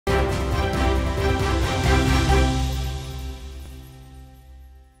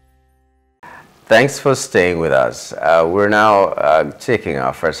Thanks for staying with us. We're now taking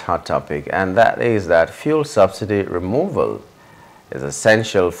our first hot topic, and that is that fuel subsidy removal is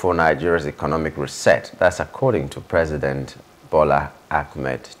essential for Nigeria's economic reset. That's according to President Bola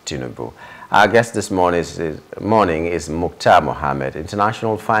Ahmed Tinubu. Our guest this morning is Muktar Mohammed,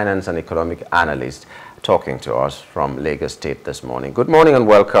 international finance and economic analyst, talking to us from Lagos State this morning. Good morning and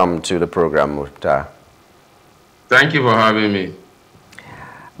welcome to the program, Muktar. Thank you for having me.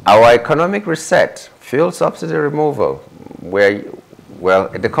 Our economic reset, fuel subsidy removal, where, well,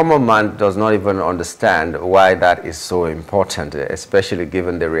 the common man does not even understand why that is so important, especially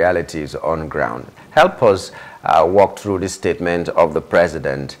given the realities on ground. Help us walk through this statement of the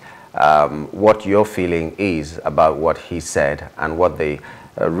president, what your feeling is about what he said and what the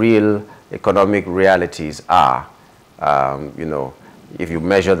real economic realities are, if you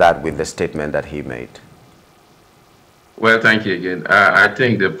measure that with the statement that he made. Well, thank you again. I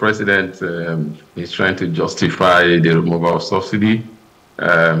think the president is trying to justify the removal of subsidy,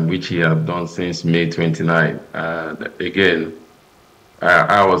 which he has done since May 29. Again,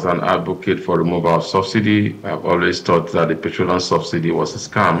 I was an advocate for removal of subsidy. I've always thought that the petroleum subsidy was a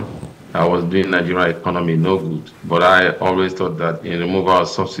scam. I was doing Nigerian economy no good. But I always thought that in removal of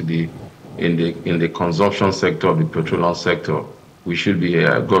subsidy in the consumption sector of the petroleum sector, we should be,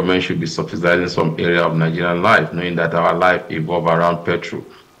 government should be subsidizing some area of Nigerian life, knowing that our life evolves around petrol.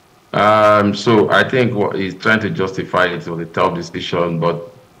 So I think what he's trying to justify it was a tough decision.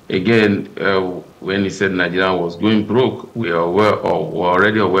 But again, when he said Nigeria was going broke, we are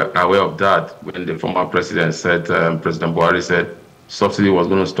already aware of that when the former president said, President Buhari said, subsidy was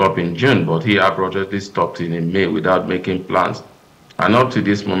going to stop in June, but he abruptly stopped it in May without making plans. And up to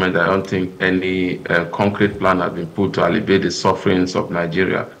this moment, I don't think any concrete plan has been put to alleviate the sufferings of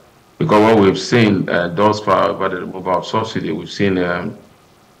Nigeria. Because what we've seen thus far over the removal of subsidy, we've seen the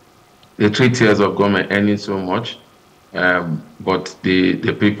 3 tiers of government earning so much, but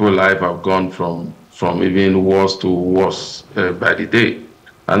the people's life have gone from even worse to worse by the day.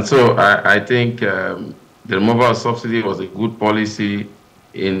 And so I think the removal of subsidy was a good policy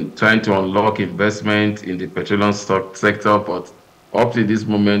in trying to unlock investment in the petroleum sector, but up to this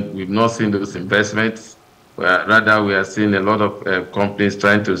moment, we've not seen those investments. Rather, we are seeing a lot of companies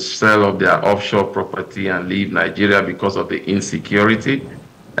trying to sell off their offshore property and leave Nigeria because of the insecurity.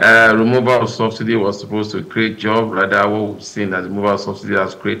 Removal of subsidy was supposed to create jobs. Rather, what we've seen that removal of subsidy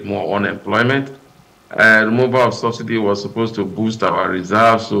has created more unemployment. Removal of subsidy was supposed to boost our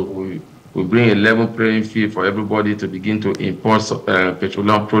reserves, so we bring a level playing field for everybody to begin to import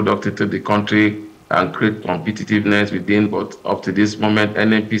petroleum products into the country and create competitiveness within, but up to this moment,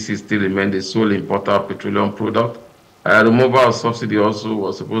 NNPC still remains the sole importer of petroleum product. Removal of subsidy also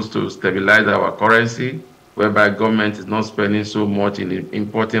was supposed to stabilize our currency, whereby government is not spending so much in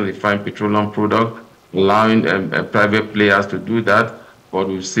importing refined petroleum product, allowing private players to do that. But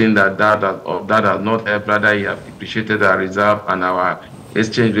we've seen that that has not helped. Rather, it has depreciated our reserve and our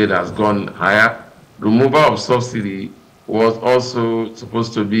exchange rate has gone higher. Removal of subsidy was also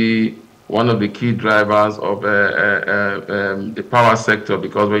supposed to be one of the key drivers of the power sector,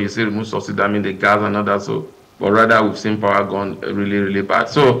 because when you say remove subsidy, I mean the gas and others. So, but rather we've seen power gone really, really bad.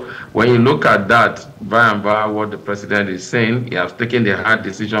 So when you look at that, by and by, what the president is saying, he has taken the hard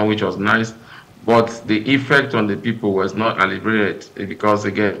decision, which was nice, but the effect on the people was not alleviated, because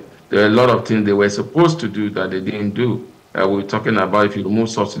again, there are a lot of things they were supposed to do that they didn't do. We're talking about, if you remove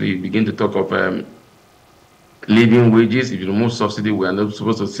subsidy, you begin to talk of living wages. If you remove subsidy, we are not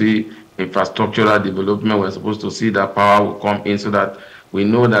supposed to see infrastructural development. We're supposed to see that power will come in, so that we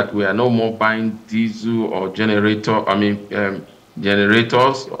know that we are no more buying diesel or generators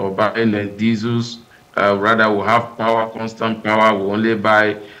or buying diesels. Rather, we'll have power, constant power. We only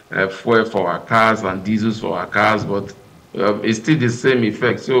buy fuel for our cars and diesels for our cars, but it's still the same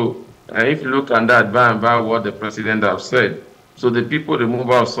effect. So if you look at that, by and by, what the president has said, so the people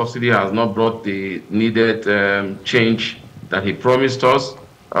removal of subsidy has not brought the needed change that he promised us,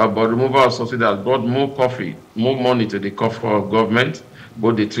 but removal of subsidy has brought more money to the coffer of government,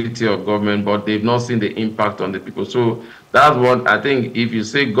 both the treaty of government, but they've not seen the impact on the people. So that's what I think. If you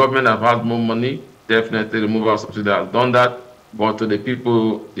say government have had more money, definitely removal of subsidy has done that, but to the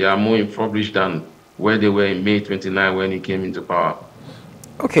people, they are more impoverished than where they were in May 29 when he came into power.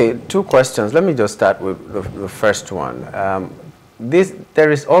 Okay, 2 questions. Let me just start with the first one.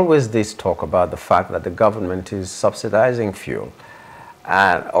 There is always this talk about the fact that the government is subsidizing fuel,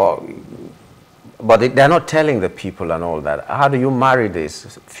 but they're not telling the people and all that. How do you marry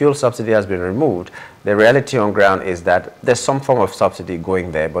this? Fuel subsidy has been removed. The reality on ground is that there's some form of subsidy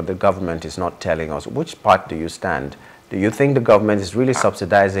going there, but the government is not telling us. Which part do you stand Do you think the government is really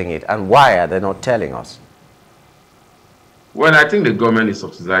subsidizing it? And why are they not telling us? Well, I think the government is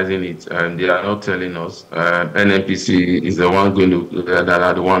subsidizing it, and they are not telling us. NNPC is the one going to that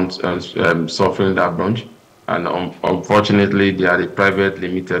are the ones suffering that bunch, and unfortunately, they are a private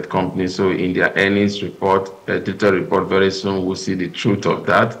limited company. So, in their earnings report, detailed report, very soon we'll see the truth of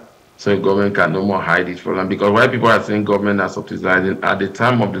that. So, government can no more hide it from them. Because why people are saying government are subsidizing at the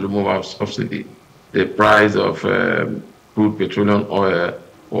time of the removal of subsidy, the price of crude petroleum oil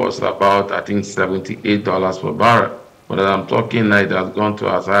was about, I think, $78 per barrel. But as I'm talking now, it has gone to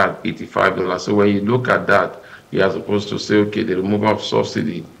as high as $85. So when you look at that, you are supposed to say, okay, the removal of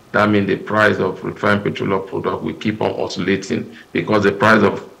subsidy, that means the price of refined petroleum product will keep on oscillating because the price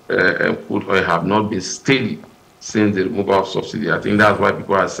of crude oil have not been steady since the removal of subsidy. I think that's why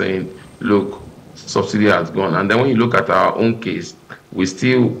people are saying, look, subsidy has gone. And then when you look at our own case, we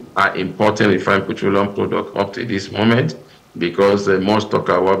still are importing refined petroleum product up to this moment because most talk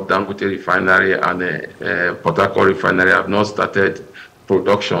about Dangote refinery and Port Harcourt refinery have not started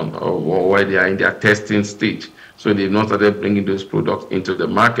production or where they are in their testing stage. So they've not started bringing those products into the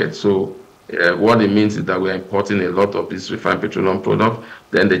market. So what it means is that we are importing a lot of this refined petroleum product.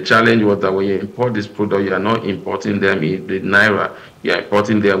 Then the challenge was that when you import this product, you are not importing them in the naira, you are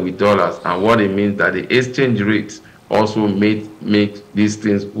importing them with dollars. And what it means that the exchange rates also make these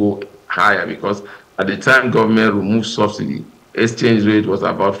things go higher because at the time government removed subsidy, exchange rate was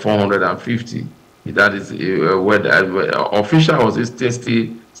about 450. That is where the official was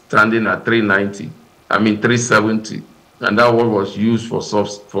still standing at 390. I mean 370, and that was used for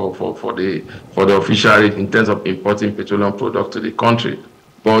the official rate in terms of importing petroleum product to the country.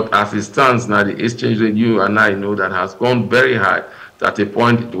 But as it stands now, the exchange rate, you and I know, that has gone very high. At a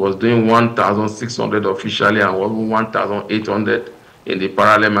point, it was doing 1,600 officially and 1,800 in the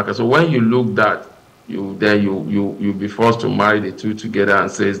parallel market. So when you look that, you'll be forced to marry the two together and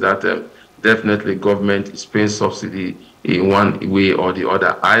says that definitely government is paying subsidy in one way or the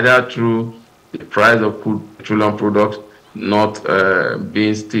other, either through the price of petroleum products not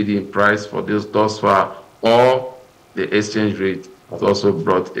being steady in price for this thus far, or the exchange rate has also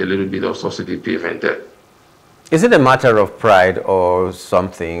brought a little bit of subsidy payment there. Is it a matter of pride or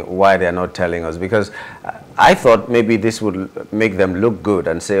something why they're not telling us? Because I thought maybe this would make them look good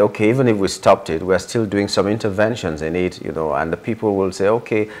and say, okay, even if we stopped it, we're still doing some interventions in it, you know, and the people will say,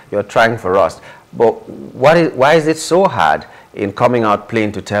 okay, you're trying for us. But why is it so hard in coming out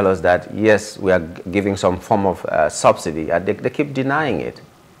plain to tell us that, yes, we are giving some form of subsidy, and they keep denying it?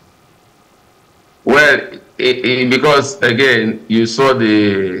 Well, because, again, you saw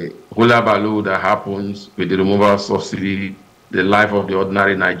the hula baloo that happens with the removal of subsidy, the life of the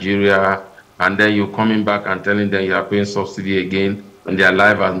ordinary Nigeria, and then you're coming back and telling them you are paying subsidy again, and their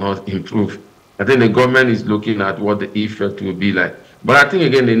life has not improved. I think the government is looking at what the effect will be like. But I think,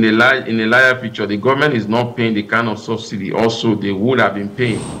 again, in the larger picture, the government is not paying the kind of subsidy also they would have been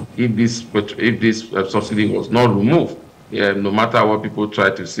paying if this subsidy was not removed. Yeah, no matter what people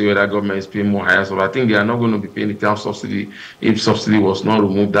try to say, whether government is paying more higher, so I think they are not going to be paying the kind of subsidy if subsidy was not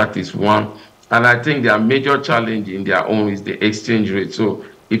removed. That is one. And I think their major challenge in their own is the exchange rate. So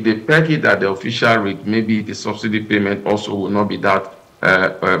if they peg it at the official rate, maybe the subsidy payment also will not be that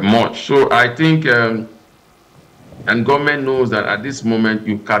much. So I think, and government knows that at this moment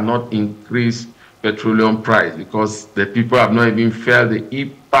you cannot increase petroleum price because the people have not even felt the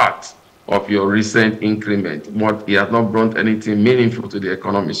impact of your recent increment, but it has not brought anything meaningful to the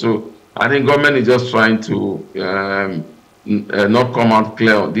economy. So I think government is just trying to not come out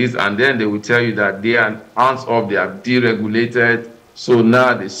clear on this, and then they will tell you that they are hands off, they are deregulated. So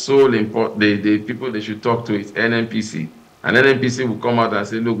now the sole the people they should talk to is NNPC, and NNPC will come out and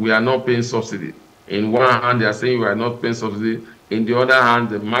say, look, we are not paying subsidy. In one hand, they are saying we are not paying subsidy. In the other hand,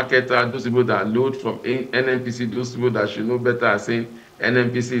 the marketer, those people that load from NNPC, those people that should know better, are saying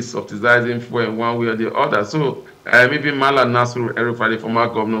NNPC is subsidizing fuel in one way or the other. So maybe Mala Nasru Erufai, the former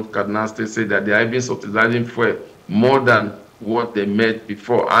governor of Kaduna State, said that they have been subsidizing fuel more than what they made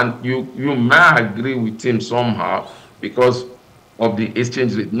before. And you might agree with him somehow because of the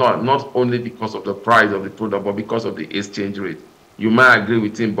exchange rate, not only because of the price of the product, but because of the exchange rate. You might agree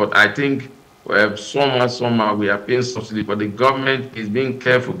with him, but I think somehow we are paying subsidy, but the government is being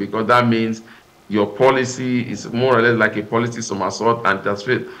careful because that means your policy is more or less like a policy somersault and that's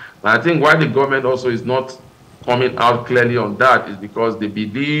it. And I think why the government also is not coming out clearly on that is because they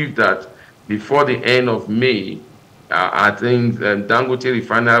believe that before the end of May, I think Dangote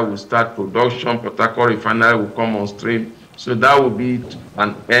refinery will start production, Port Harcourt refinery will come on stream. So that will be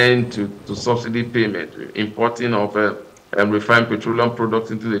an end to subsidy payment, importing of refined petroleum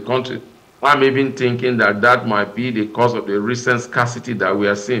products into the country. I'm even thinking that that might be the cause of the recent scarcity that we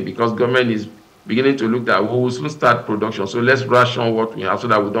are seeing, because government is beginning to look at, we will soon start production. So let's ration what we have so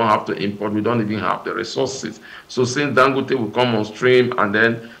that we don't have to import. We don't even have the resources. So since Dangote will come on stream and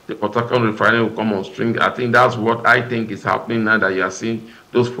then the Port Harcourt refinery will come on stream, I think that's what I think is happening now, that you are seeing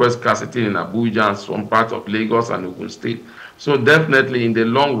those fuel scarcity in Abuja and some part of Lagos and Ogun State. So definitely in the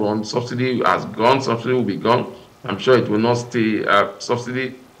long run, subsidy has gone, subsidy will be gone. I'm sure it will not stay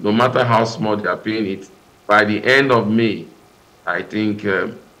subsidy, no matter how small they are paying it. By the end of May, I think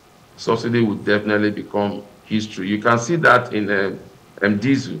subsidy will definitely become history. You can see that in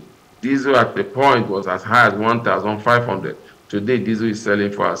diesel. Diesel at the point was as high as 1,500. Today, diesel is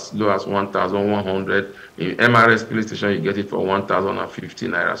selling for as low as 1,100. In MRS police station, you get it for 1,050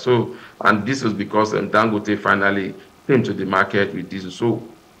 naira. So, and this is because Dangote finally came to the market with diesel. So,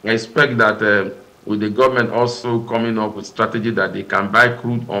 I expect that with the government also coming up with strategy that they can buy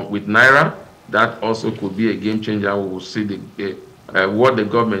crude with naira, that also could be a game changer. We will see what the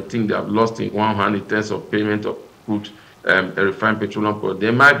government think they have lost in one hand in terms of payment of crude, refined petroleum product.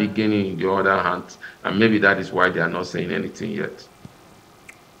 They might be gaining in the other hand, and maybe that is why they are not saying anything yet.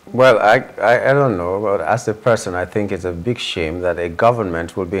 Well, I don't know, but as a person, I think it's a big shame that a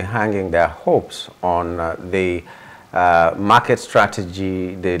government will be hanging their hopes on the market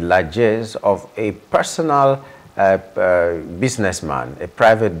strategy, the largesse of a personal businessman, a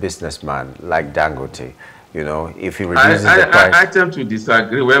private businessman like Dangote. You know, if he reduces the price. I tend to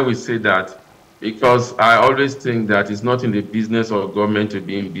disagree when we say that, because I always think that it's not in the business of government to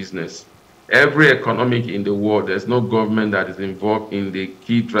be in business. Every economic in the world, there's no government that is involved in the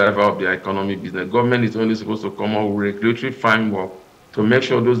key driver of the economic business. Government is only supposed to come up with regulatory framework to make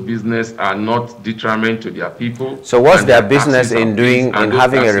sure those businesses are not detriment to their people. So what's their business in doing, in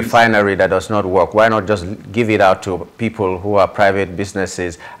having a refinery that does not work? Why not just give it out to people who are private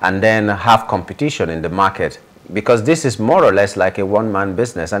businesses and then have competition in the market? Because this is more or less like a one-man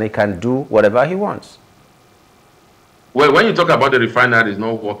business and he can do whatever he wants. Well, when you talk about the refinery is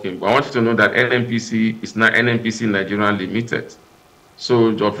not working, I want you to know that NNPC is not NNPC Nigeria Limited.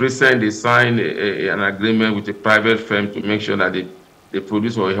 So of recent, they signed an agreement with a private firm to make sure that they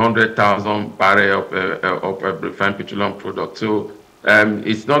produce 100,000 barrels of refined petroleum product. So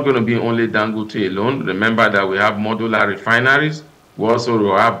it's not going to be only Dangote alone. Remember that we have modular refineries. We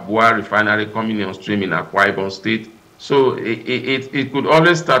also have Bua refinery coming on stream in Akwa Ibom State. So it could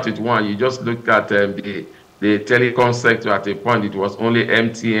always start with one. You just look at the telecom sector. At a point, it was only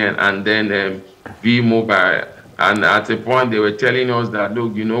MTN and then V-Mobile. And at a point, they were telling us that,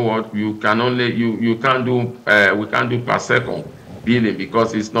 look, you know what, you can only, you can't do, we can't do per second billing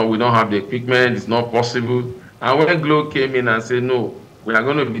because it's not, we don't have the equipment, it's not possible. And when Glo came in and said, no, we are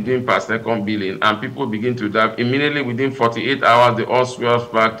going to be doing per second billing, and people begin to dive, immediately within 48 hours, they all swells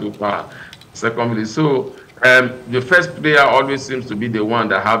back to per second billing. So the first player always seems to be the one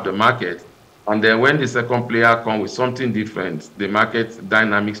that have the market. And then when the second player comes with something different, the market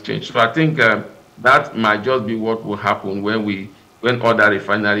dynamics change. So I think that might just be what will happen when other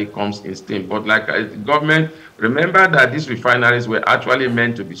refinery comes in steam. But like government, remember that these refineries were actually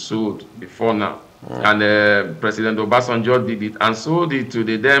meant to be sold before now. And President Obasanjo did it and sold it to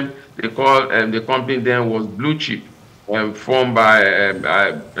them. They call the company then was Blue Chip, formed by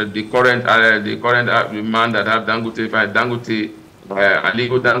the current man that have Dangote,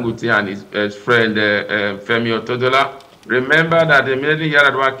 Aliko Dangote and his friend Femi Otodola. Remember that immediately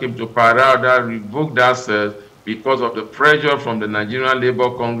Yaradua came to power, that revoked that because of the pressure from the Nigerian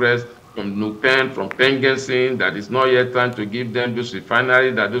Labour Congress, from Nupen, from Pengensin, that it's not yet time to give them those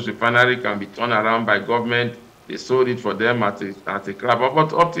refineries, that those refineries can be turned around by government. They sold it for them at a club.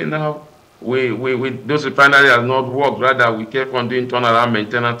 But up till now, those refineries have not worked. Rather, we kept on doing turnaround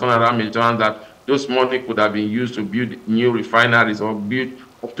maintenance, that those money could have been used to build new refineries or build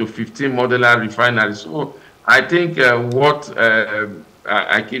up to 15 modular refineries. So I think what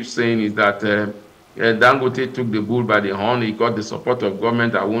I keep saying is that Dangote took the bull by the horn. He got the support of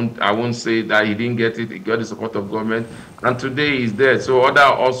government. I won't say that he didn't get it. He got the support of government, and today he's there. So other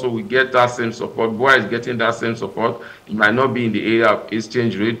also we get that same support. Boy is getting that same support. It might not be in the area of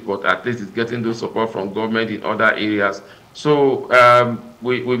exchange rate, but at least it's getting those support from government in other areas. So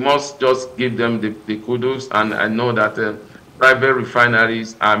we must just give them the kudos, and I know that private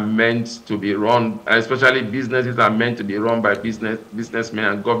refineries are meant to be run, especially businesses are meant to be run by businessmen,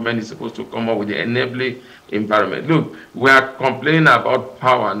 and government is supposed to come up with the enabling environment. Look, we are complaining about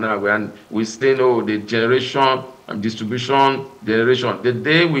power now, we say, no, the generation and distribution generation. The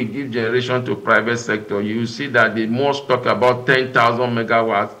day we give generation to private sector, you see that they must talk about 10,000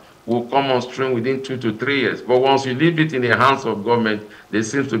 megawatts will come on stream within 2 to 3 years. But once you leave it in the hands of government, there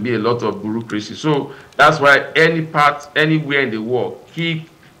seems to be a lot of bureaucracy. So that's why any part, anywhere in the world, key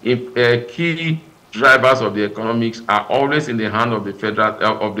drivers of the economics are always in the hand of the federal,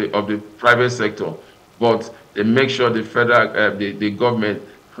 of the private sector. But they make sure the federal, the government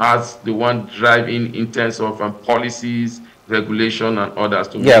has the one driving in terms of policies, regulation, and others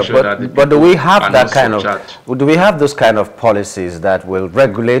to make sure that the people do we have are that not kind of subcharged. do we have those kind of policies that will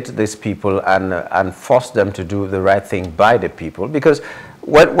regulate these people and force them to do the right thing by the people? Because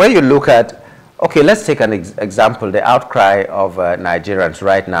when you look at, okay, let's take an example. The outcry of Nigerians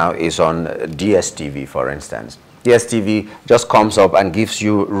right now is on DSTV, for instance. DSTV just comes up and gives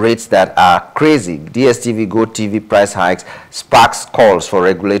you rates that are crazy. DSTV Go TV price hikes sparks calls for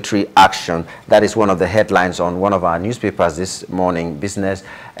regulatory action. That is one of the headlines on one of our newspapers this morning, Business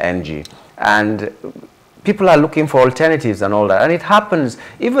NG. And people are looking for alternatives and all that. And it happens,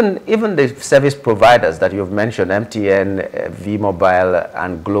 even the service providers that you've mentioned, MTN, V-Mobile,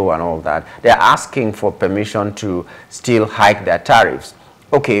 and Glo and all that, they're asking for permission to still hike their tariffs.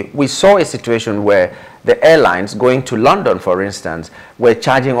 Okay, we saw a situation where the airlines going to London, for instance, were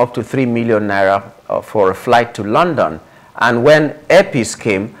charging up to 3 million naira for a flight to London. And when Airpeace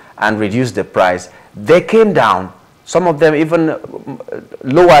came and reduced the price, they came down, some of them even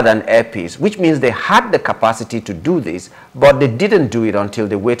lower than Airpeace, which means they had the capacity to do this, but they didn't do it until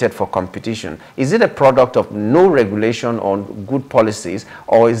they waited for competition. Is it a product of no regulation or good policies,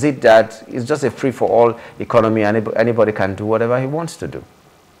 or is it that it's just a free-for-all economy and anybody can do whatever he wants to do?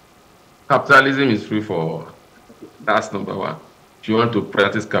 Capitalism is free for all. That's number one. If you want to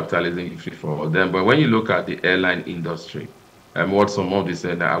practice capitalism, it's free for all. Then, but when you look at the airline industry, and what some of this,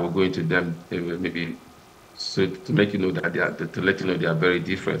 and I will go into them maybe so to make you know that they are, to let you know they are very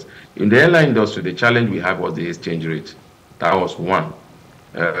different. In the airline industry, the challenge we had was the exchange rate. That was one.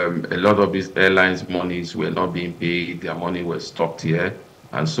 A lot of these airlines' monies were not being paid. Their money was stopped here.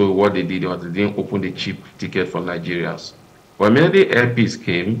 And so what they did was they didn't open the cheap ticket for Nigerians. When the Airpeace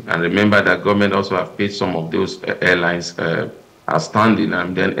came, and remember that government also have paid some of those airlines outstanding,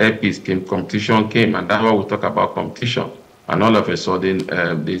 and then Airpeace came, competition came, and that's why we talk about competition. And all of a sudden,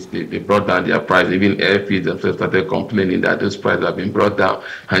 they brought down their price. Even Airpeace themselves started complaining that those prices have been brought down,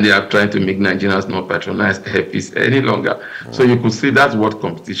 and they are trying to make Nigerians not patronize Airpeace any longer. So you could see that's what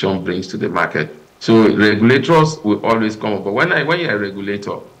competition brings to the market. So regulators will always come up. But when you're a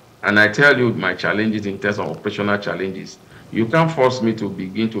regulator, and I tell you my challenges in terms of operational challenges, you can't force me to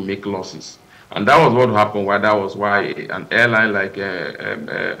begin to make losses. And that was what happened. That was why an airline like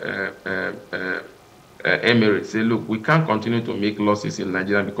Emirates say, look, we can't continue to make losses in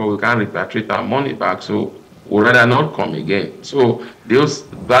Nigeria because we can't repatriate our money back. So we'd rather not come again. So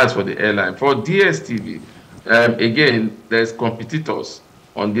that's for the airline. For DSTV, again, there's competitors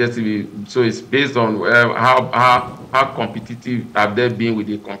on DSTV. So it's based on how competitive have they been with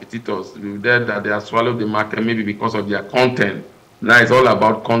the competitors. That they have swallowed the market maybe because of their content. Now it's all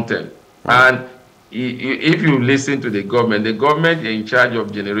about content. And if you listen to the government is in charge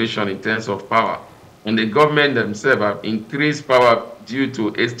of generation in terms of power. And the government themselves have increased power due to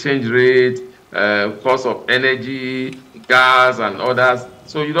exchange rate, cost of energy, gas, and others.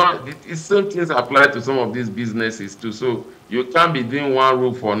 So you don't. The same things apply to some of these businesses too. So you can't be doing one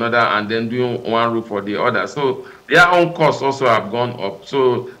rule for another and then doing one rule for the other. So their own costs also have gone up.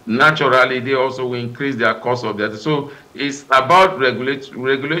 So naturally, they also will increase their cost of that. So it's about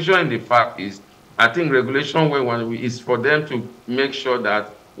regulation. And the fact is, I think regulation is for them to make sure that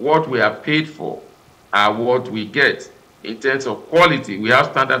what we are paid for are what we get in terms of quality. We have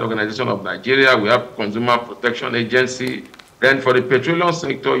Standard Organization of Nigeria, we have Consumer Protection Agency. Then for the petroleum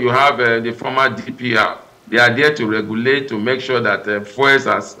sector, you have the former DPR. They are there to regulate, to make sure that fuels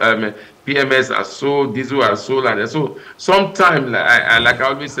PMS are sold, diesel are sold, and so sometimes, like I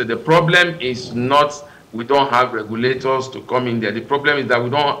always say, the problem is not we don't have regulators to come in there. The problem is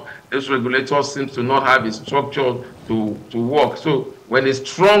that those regulators seem to not have a structure to work. So when a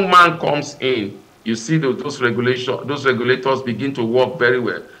strong man comes in, you see those regulators begin to work very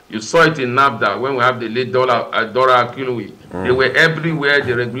well. You saw it in NAFTA when we have the late Dora Akinwumi. They were everywhere.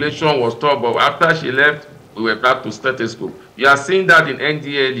 The regulation was tough, but after she left, we were back to status quo. You are seeing that in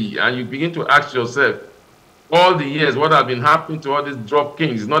NDLE, and you begin to ask yourself, all the years, what has been happening to all these drop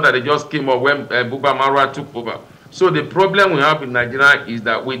kings? It's not that they just came up when Buba Marwa took over. So the problem we have in Nigeria is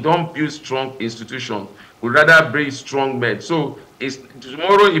that we don't build strong institutions. We rather build strong men. So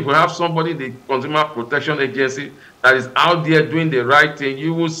tomorrow, if we have somebody, the Consumer Protection Agency, that is out there doing the right thing,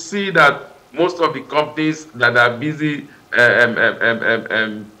 you will see that most of the companies that are busy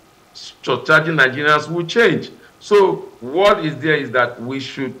charging Nigerians will change. So what is there is that we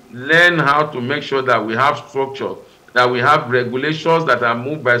should learn how to make sure that we have structure, that we have regulations that are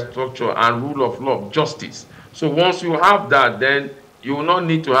moved by structure and rule of law, justice. So once you have that, then you will not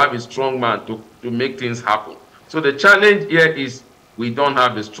need to have a strong man to make things happen. So the challenge here is we don't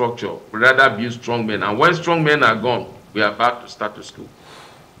have the structure. We rather build strong men. And when strong men are gone, we are back to status quo.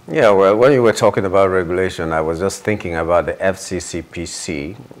 Yeah, well, when you were talking about regulation, I was just thinking about the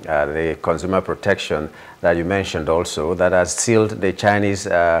FCCPC, the consumer protection that you mentioned also, that has sealed the Chinese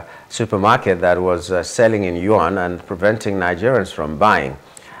supermarket that was selling in yuan and preventing Nigerians from buying.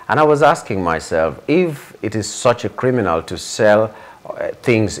 And I was asking myself, if it is such a criminal to sell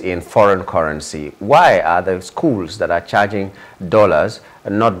things in foreign currency, why are the schools that are charging dollars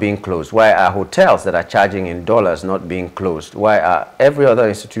not being closed? Why are hotels that are charging in dollars not being closed? Why are every other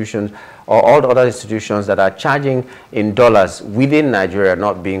institution or all the other institutions that are charging in dollars within Nigeria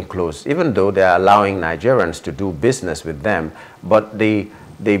not being closed, even though they are allowing Nigerians to do business with them? But the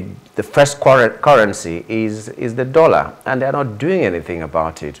first currency is the dollar, and they're not doing anything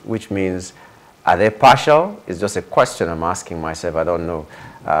about it, which means, are they partial? It's just a question I'm asking myself. I don't know.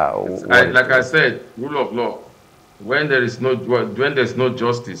 Like I said, rule of law. When there's no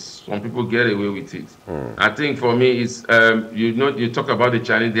justice, some people get away with it. I think for me, it's you talk about the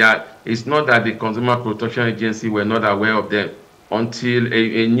Chinese. It's not that the Consumer Protection Agency were not aware of them until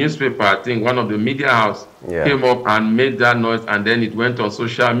a newspaper, I think one of the media house, came up and made that noise, and then it went on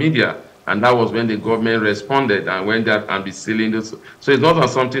social media. And that was when the government responded and went out and be sealing this. So it's not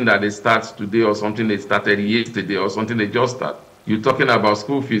something that they start today or something they started yesterday or something they just start. You're talking about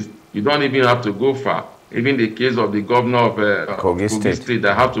school fees. You don't even have to go far. Even the case of the governor of Kogi State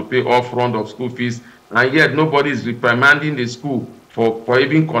that have to pay upfront of school fees, and yet nobody is reprimanding the school for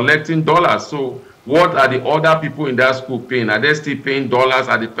even collecting dollars. So what are the other people in that school paying? Are they still paying dollars?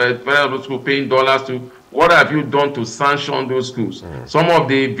 Are the federal school paying dollars too? What have you done to sanction those schools? Some of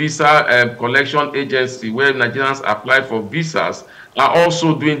the visa collection agency where Nigerians apply for visas are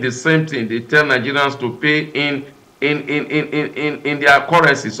also doing the same thing. They tell Nigerians to pay in their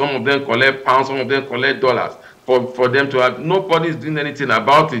currency. Some of them collect pounds, some of them collect dollars for them to have. Nobody is doing anything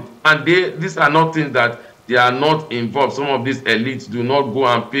about it. And these are not things that they are not involved. Some of these elites do not go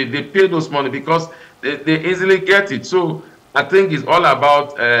and pay. They pay those money because they easily get it. So I think it's all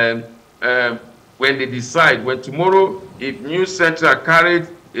about when they decide, when tomorrow, if News Central carried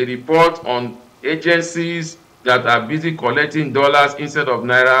a report on agencies that are busy collecting dollars instead of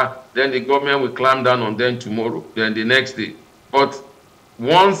naira, then the government will clamp down on them tomorrow, then the next day. But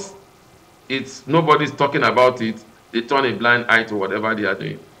once nobody's talking about it, they turn a blind eye to whatever they are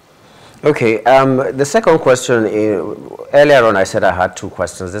doing. Okay, the second question, earlier on I said I had two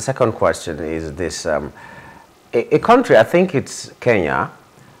questions. The second question is this. A country, I think it's Kenya,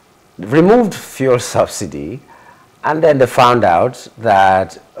 removed fuel subsidy, and then they found out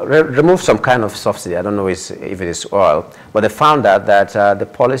that, removed some kind of subsidy, I don't know if it is oil, but they found out that the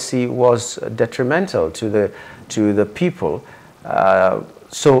policy was detrimental to the people.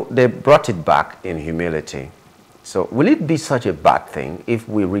 So they brought it back in humility. So will it be such a bad thing if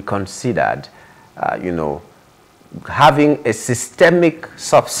we reconsidered, having a systemic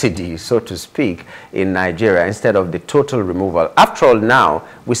subsidy, so to speak, in Nigeria instead of the total removal? After all, now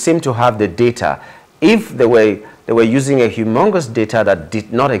we seem to have the data. If they were using a humongous data that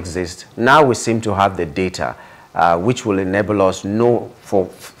did not exist, now we seem to have the data, which will enable us know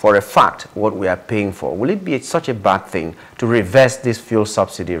for a fact what we are paying for. Will it be such a bad thing to reverse this fuel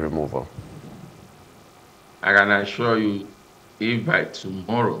subsidy removal? I can assure you, if by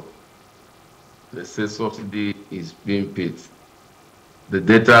tomorrow the sales subsidy is being paid, the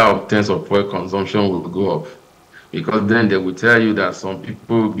data of terms of fuel consumption will go up, because then they will tell you that some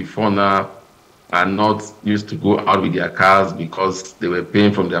people before now are not used to go out with their cars because they were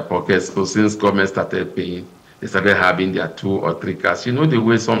paying from their pockets. So since government started paying, they started having their 2 or 3 cars. You know the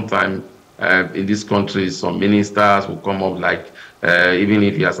way sometimes in this country, some ministers will come up like, even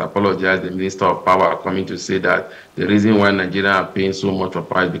if he has apologized, the Minister of Power coming to say that the reason why Nigerians are paying so much of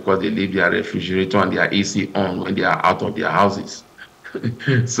price because they leave their refrigerator and their AC on when they are out of their houses.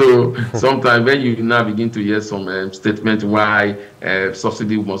 So sometimes when you now begin to hear some statement why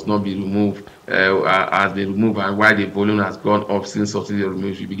subsidy must not be removed, has been removed, and why the volume has gone up since subsidy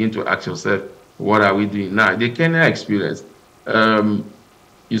removed, you begin to ask yourself, what are we doing now? The Kenya experience,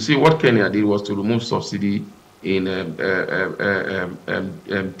 you see, what Kenya did was to remove subsidy in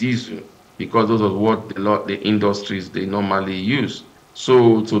diesel, because those are what the industries they normally use.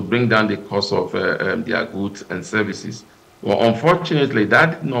 So to bring down the cost of their goods and services. Well, unfortunately,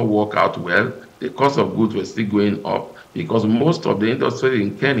 that did not work out well. The cost of goods were still going up because most of the industry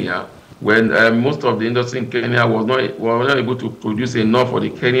in Kenya when most of the industry in Kenya were not able to produce enough for the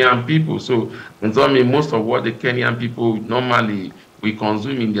Kenyan people. So, and so I mean, most of what the Kenyan people normally we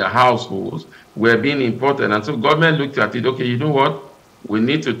consume in their households were being imported. And so government looked at it, okay, you know what? We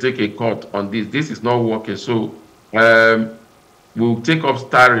need to take a cut on this. This is not working. So we'll take up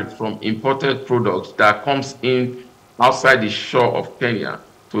tariff from imported products that comes in outside the shore of Kenya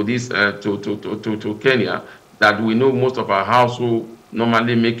to this to Kenya that we know most of our household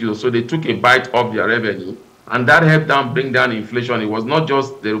normally make use. So they took a bite of their revenue, and that helped them bring down inflation. It was not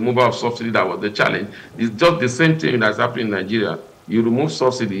just the removal of subsidy that was the challenge. It's just the same thing that's happening in Nigeria. You remove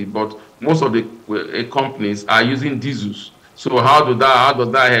subsidy, but most of the companies are using diesels. So how does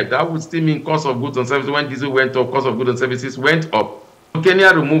that help? That would still mean cost of goods and services. When diesel went up, cost of goods and services went up. So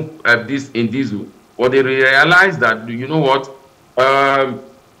Kenya removed this in diesel, but they realized that, you know what,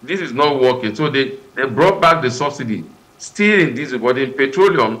 this is not working. So they brought back the subsidy, still in diesel, but in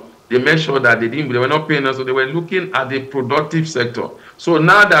petroleum, they made sure that they were not paying us, so they were looking at the productive sector. So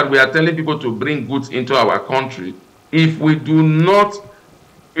now that we are telling people to bring goods into our country, if we do not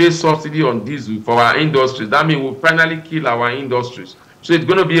pay subsidy on diesel for our industries, that means we'll finally kill our industries. So it's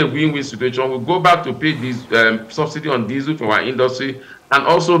going to be a win-win situation. We'll go back to pay this subsidy on diesel for our industry and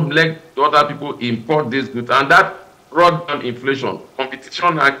also let other people import these goods. And that brought down inflation.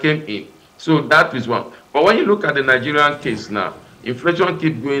 Competition now came in. So that is one. But when you look at the Nigerian case now, inflation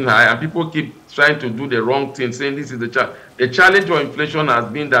keeps going high and people keep trying to do the wrong thing, saying this is the challenge. The challenge for inflation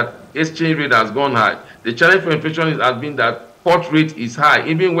has been that exchange rate has gone high. The challenge for inflation has been that port rate is high.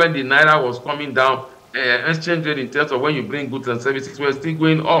 Even when the naira was coming down, exchange rate in terms of when you bring goods and services were still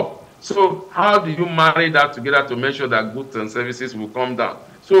going up. So how do you marry that together to make sure that goods and services will come down?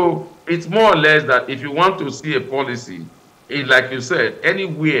 So it's more or less that if you want to see a policy, like you said,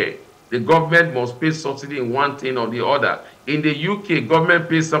 anywhere the government must pay subsidy in one thing or the other. In the UK, government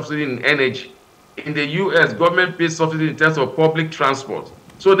pays subsidy in energy. In the US, government pays subsidy in terms of public transport.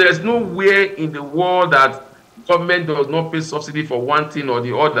 So there's nowhere in the world that government does not pay subsidy for one thing or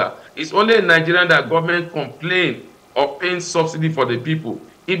the other. It's only in Nigeria that government complain of paying subsidy for the people,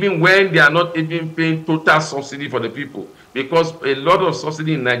 even when they are not even paying total subsidy for the people, because a lot of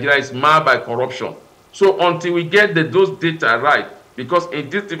subsidy in Nigeria is marred by corruption. So until we get those data right, because in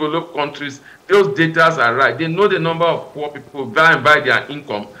these developed countries, those data are right. They know the number of poor people by their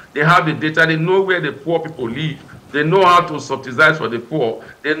income. They have the data. They know where the poor people live. They know how to subsidize for the poor.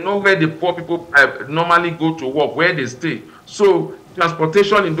 They know where the poor people normally go to work, where they stay. So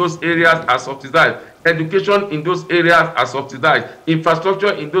transportation in those areas are subsidized. Education in those areas are subsidized.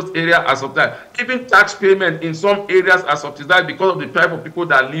 Infrastructure in those areas are subsidized. Even tax payment in some areas are subsidized because of the type of people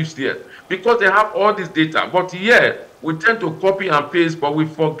that lives there. Because they have all this data. But here, we tend to copy and paste, but we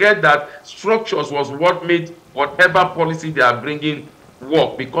forget that structures was what made whatever policy they are bringing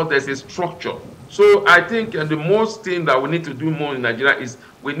work, because there's a structure. So I think the most thing that we need to do more in Nigeria is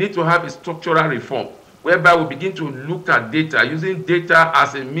we need to have a structural reform, whereby we begin to look at data, using data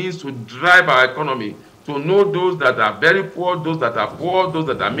as a means to drive our economy, to know those that are very poor, those that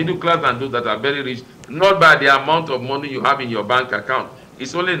are middle class, and those that are very rich, not by the amount of money you have in your bank account.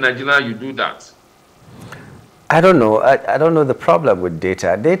 It's only in Nigeria you do that. I don't know. I don't know the problem with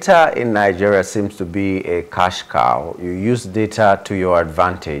data. Data in Nigeria seems to be a cash cow. You use data to your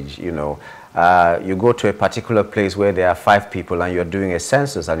advantage, you know. You go to a particular place where there are 5 people and you're doing a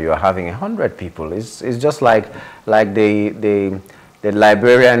census and you're having 100 people. It's just like the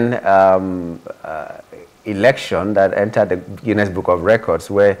Liberian election that entered the Guinness Book of Records,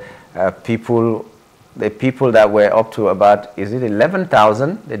 where the people that were up to about, is it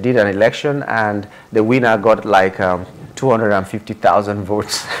 11,000? They did an election and the winner got like 250,000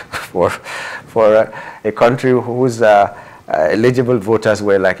 votes for a country whose eligible voters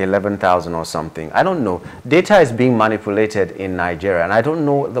were like 11,000 or something. I don't know. Data is being manipulated in Nigeria, and I don't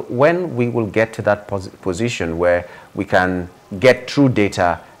know when we will get to that position where we can get true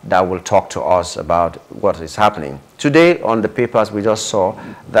data that will talk to us about what is happening. Today on the papers we just saw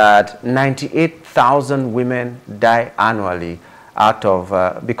that 98,000 women die annually out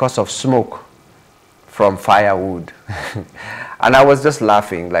of because of smoke from firewood. And I was just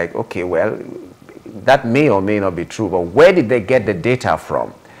laughing like, okay, well, that may or may not be true, but where did they get the data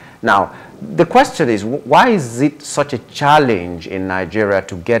from? Now, the question is, why is it such a challenge in Nigeria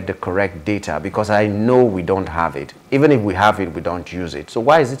to get the correct data? Because I know we don't have it. Even if we have it, we don't use it. So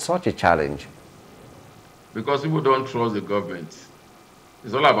why is it such a challenge? Because people don't trust the government.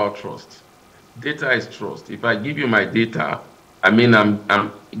 It's all about trust. Data is trust. If I give you my data, I mean,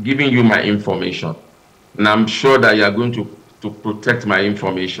 I'm giving you my information. And I'm sure that you are going to protect my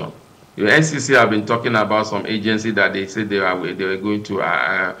information. The NCC have been talking about some agency that they said they were going to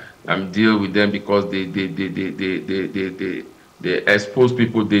deal with them because they expose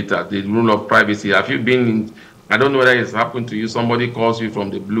people data, the rule of privacy. Have you been in, I don't know whether it's happened to you, somebody calls you from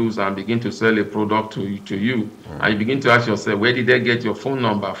the blues and begin to sell a product to you, and you begin to ask yourself, where did they get your phone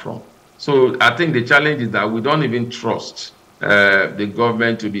number from? So I think the challenge is that we don't even trust the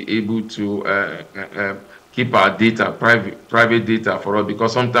government to be able to keep our data, private data for us,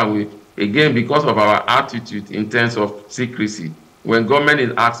 because sometimes we, again, because of our attitude in terms of secrecy, when government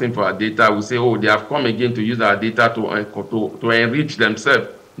is asking for our data, we say, oh, they have come again to use our data to enrich themselves,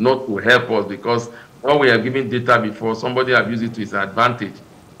 not to help us, because when we are giving data before, somebody have used it to his advantage.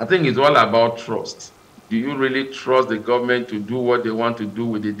 I think it's all about trust. Do you really trust the government to do what they want to do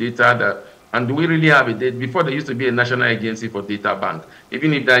with the data that, and do we really have a data? Before, there used to be a national agency for data bank,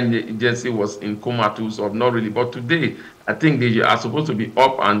 even if that agency was in comatose or not really. But today, I think they are supposed to be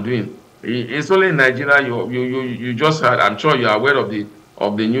up and doing. It's only in Nigeria. You just heard. I'm sure you are aware of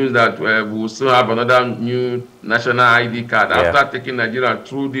the news that we will still have another new national ID card after taking Nigeria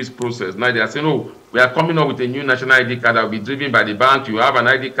through this process. Now they are saying, oh, we are coming up with a new national ID card that will be driven by the bank. You have an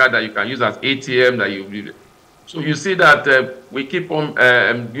ID card that you can use as ATM that you. So you see that we keep on,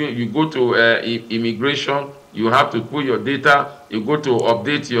 you go to immigration, you have to put your data, you go to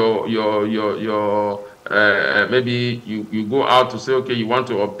update your maybe you go out to say, okay, you want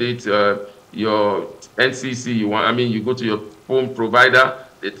to update your NCC, you go to your phone provider,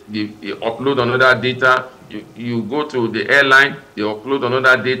 they upload another data, you go to the airline, they upload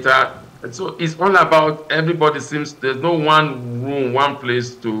another data. And so it's all about, everybody seems, there's no one room, one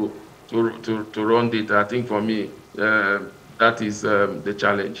place to run data. I think for me, that is the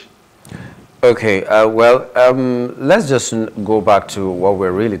challenge. Okay, let's just go back to what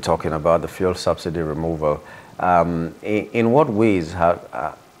we're really talking about, the fuel subsidy removal. In what ways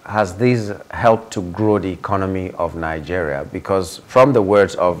has this helped to grow the economy of Nigeria? Because from the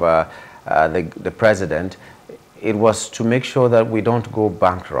words of the president, it was to make sure that we don't go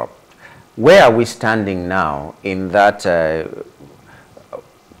bankrupt. Where are we standing now in that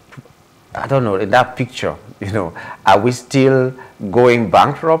I don't know, in that picture, are we still going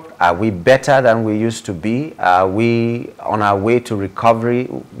bankrupt? Are we better than we used to be? Are we on our way to recovery?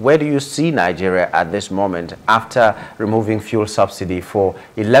 Where do you see Nigeria at this moment after removing fuel subsidy for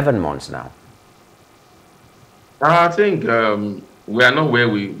 11 months now? I think we are not where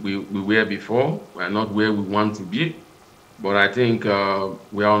we were before. We are not where we want to be. But I think we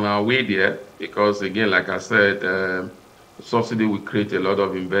are on our way there because, again, like I said, subsidy will create a lot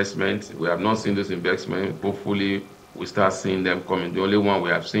of investment. We have not seen those investments. Hopefully, we start seeing them coming. The only one we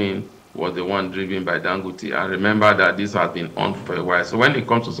have seen was the one driven by Dangote. And remember that this has been on for a while. So when it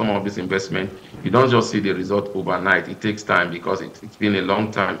comes to some of this investment, you don't just see the result overnight. It takes time because it's been a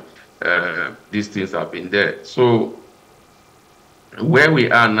long time. These things have been there. So where we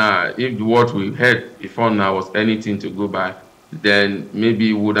are now, if what we had before now was anything to go by, then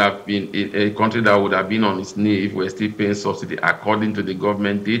maybe it would have been a country that would have been on its knee if we're still paying subsidy according to the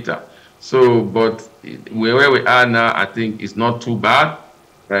government data. So, but where we are now, I think it's not too bad.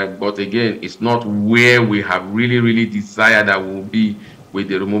 But again, it's not where we have really desired that we'll be with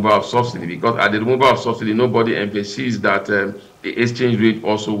the removal of subsidy, because at the removal of subsidy, nobody emphasizes that the exchange rate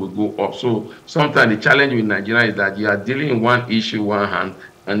also will go up. So sometimes the challenge with Nigeria is that you are dealing with one issue one hand,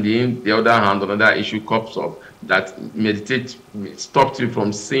 and the other hand, another issue comes up that stops you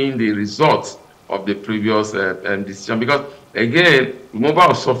from seeing the results of the previous decision. Because again, removal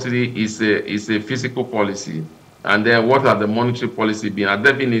of subsidy is a fiscal policy. And then what are the monetary policy been? Has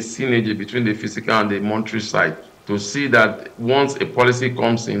there been a synergy between the fiscal and the monetary side to see that once a policy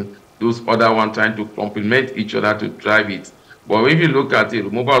comes in, those other ones trying to complement each other to drive it? But if you look at it,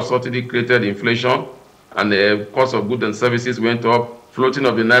 removal of subsidy created inflation, and the cost of goods and services went up. Floating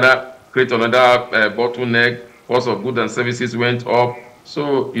of the naira created another bottleneck. Cost of goods and services went up.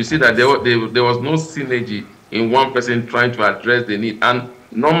 So you see that there was no synergy in one person trying to address the need. And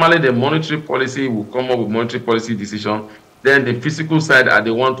normally the monetary policy will come up with monetary policy decision. Then the fiscal side are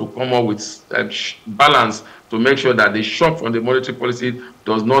the one to come up with balance to make sure that the shock from the monetary policy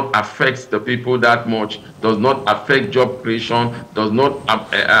does not affect the people that much, does not affect job creation, does not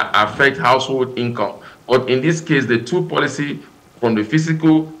affect household income. But in this case, the two policy from the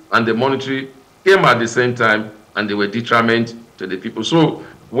fiscal and the monetary came at the same time, and they were detriment to the people. So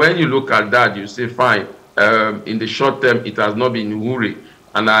when you look at that, you say, fine, in the short term, it has not been hurry.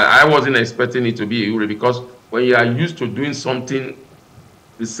 And I wasn't expecting it to be a hurry, because when you are used to doing something,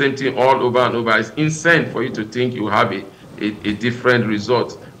 the same thing all over and over, it's insane for you to think you have a different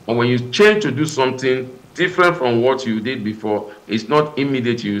result. And when you change to do something different from what you did before. It's not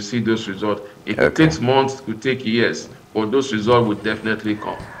immediate you see those results. It could Okay. take months, it could take years, but those results will definitely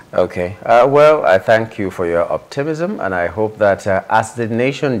come. Okay. Well, I thank you for your optimism, and I hope that as the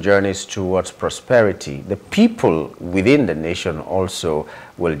nation journeys towards prosperity, the people within the nation also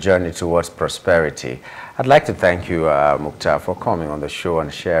will journey towards prosperity. I'd like to thank you, Muktar, for coming on the show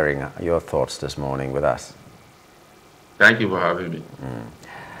and sharing your thoughts this morning with us. Thank you for having me.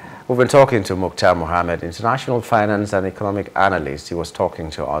 We've been talking to Muktar Mohammed, international finance and economic analyst. He was talking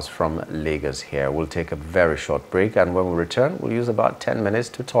to us from Lagos here. We'll take a very short break, and when we return, we'll use about 10 minutes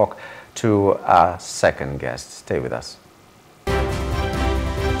to talk to our second guest. Stay with us.